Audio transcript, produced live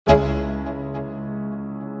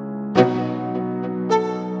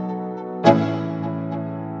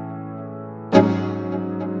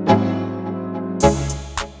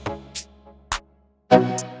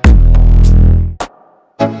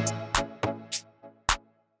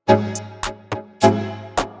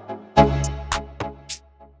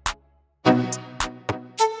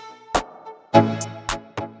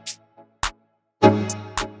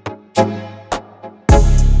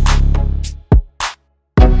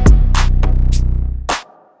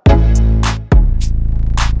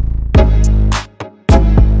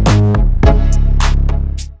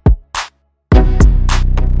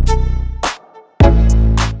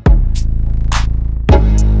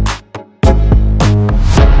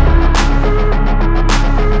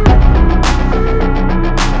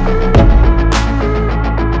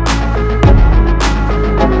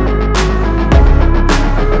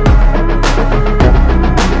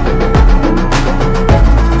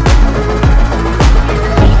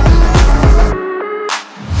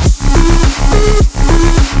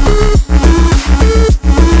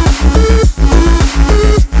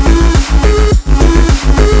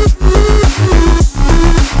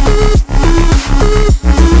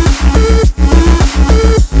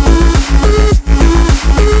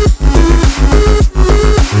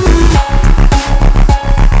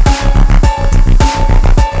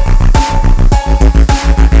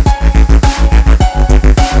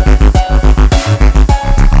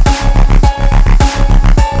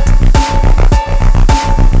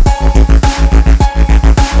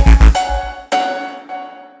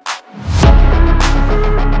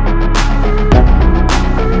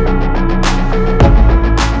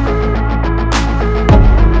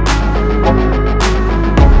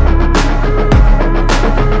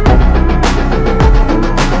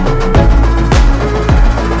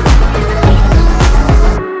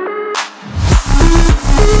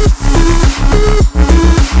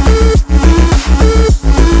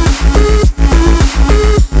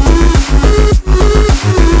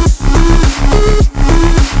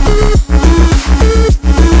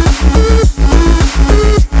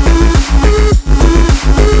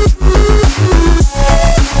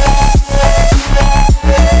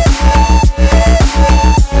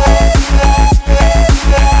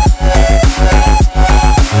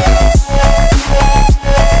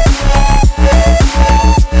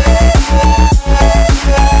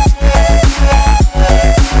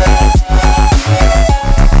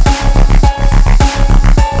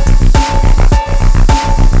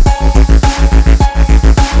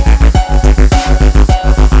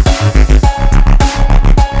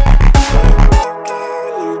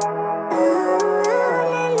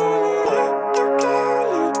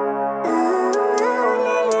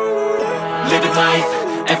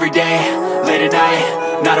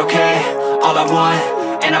not okay. All I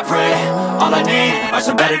want, and I pray, all I need are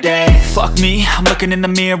some better days. Fuck me, I'm looking in the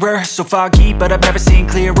mirror, so foggy, but I've never seen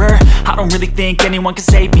clearer. I don't really think anyone can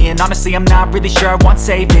save me, and honestly I'm not really sure I want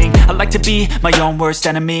saving. I like to be my own worst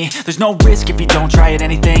enemy. There's no risk if you don't try at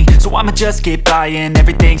anything, so I'ma just keep buying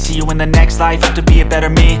everything. See you in the next life, hope to be a better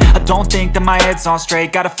me. I don't think that my head's on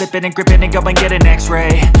straight, gotta flip it and grip it and go and get an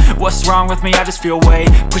x-ray. What's wrong with me? I just feel weight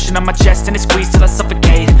pushing on my chest and it squeezes till I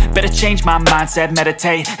suffocate. Better change my mindset,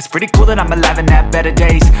 meditate. It's pretty cool that I'm alive and have better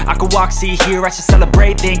days. I could walk, see, hear, I should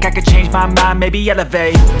celebrate. Think I could change my mind, maybe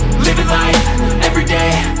elevate. Living life, every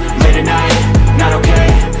day, late at night, not okay.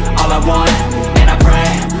 All I want, and I pray,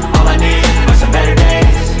 all I need are some better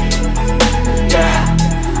days.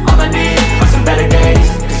 Yeah, all I need are some better days.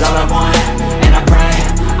 Cause all I want, and I pray,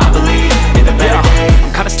 I believe in the better days.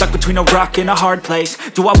 I'm kinda stuck between a rock and a hard place.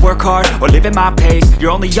 Do I work hard or live at my pace?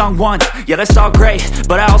 You're only young once, yeah that's all great,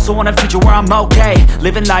 but I also want a future where I'm okay.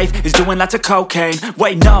 Living life is doing lots of cocaine.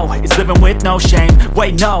 Wait no, it's living with no shame.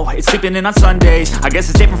 Wait no, it's sleeping in on Sundays. I guess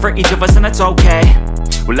it's different for each of us and that's okay.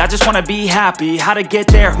 Well I just wanna be happy, how to get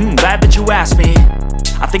there? Glad that you asked me.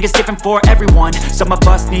 I think it's different for everyone. Some of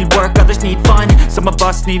us need work, others need fun. Some of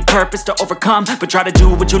us need purpose to overcome. But try to do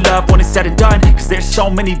what you love when it's said and done. Cause there's so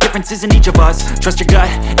many differences in each of us. Trust your gut,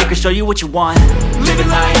 it can show you what you want. Living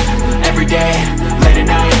life, every day, late at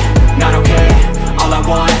night, not okay. All I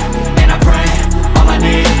want, and I pray, all I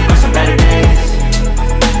need are some better days.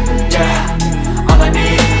 Yeah, all I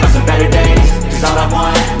need are some better days. Cause all I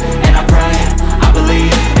want, and I pray, I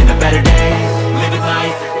believe in the better days. Living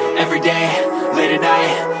life, every day, late at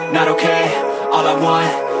night, not okay. All I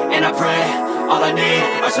want, and I pray, all I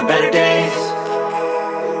need are some better days.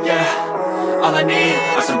 Yeah, all I need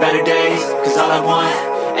are some better days. Cause all I want,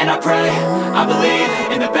 and I pray, I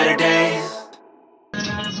believe in the better days.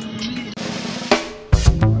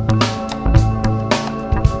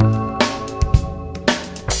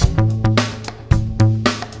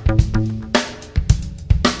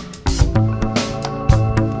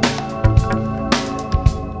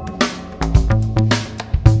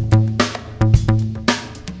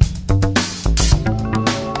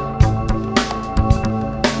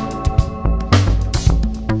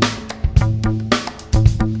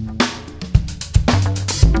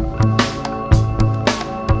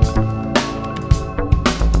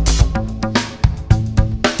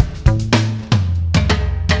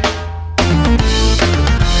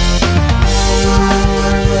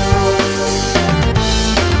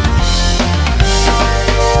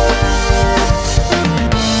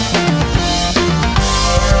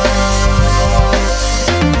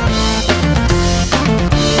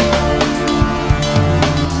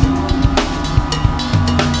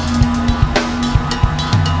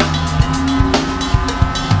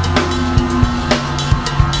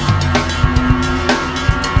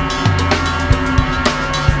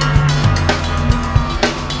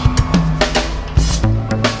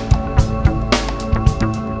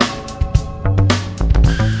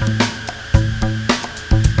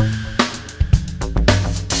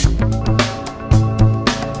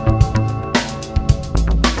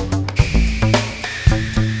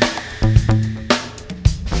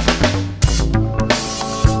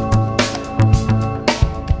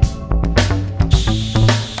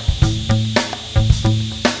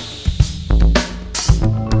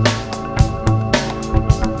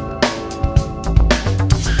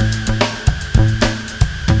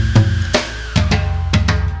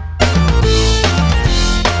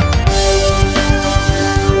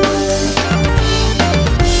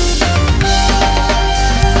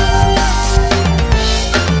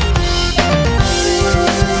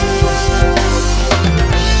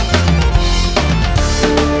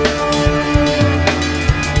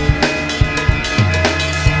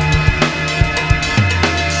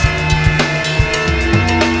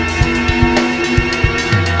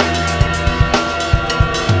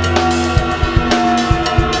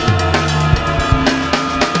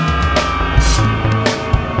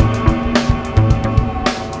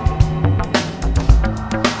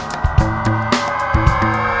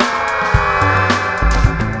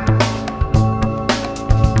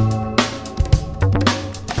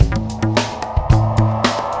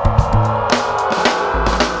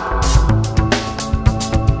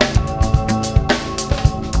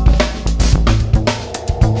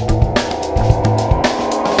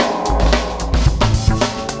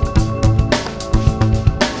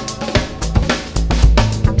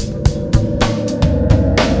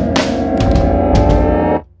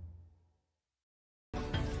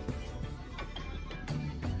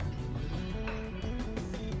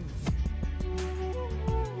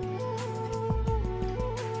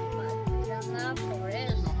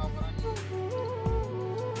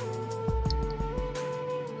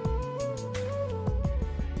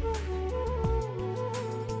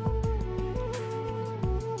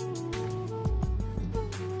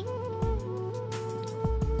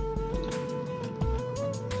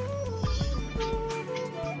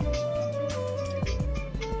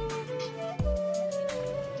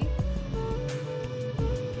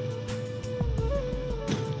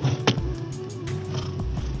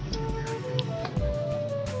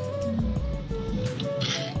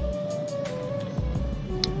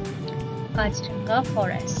 Kaziranga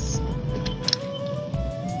forest.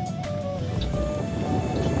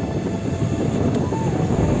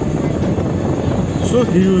 So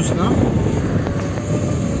huge, na?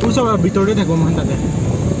 Kung sa bitore na gumahan tate.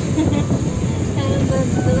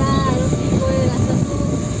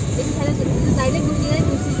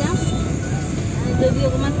 যদি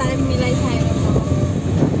অকমান time মিলাই চাই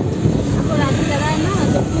আকৌ ৰাতি দাদা না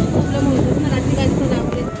problem হৈ গৈছে ৰাতি গাড়ী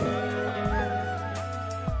চলাবলৈ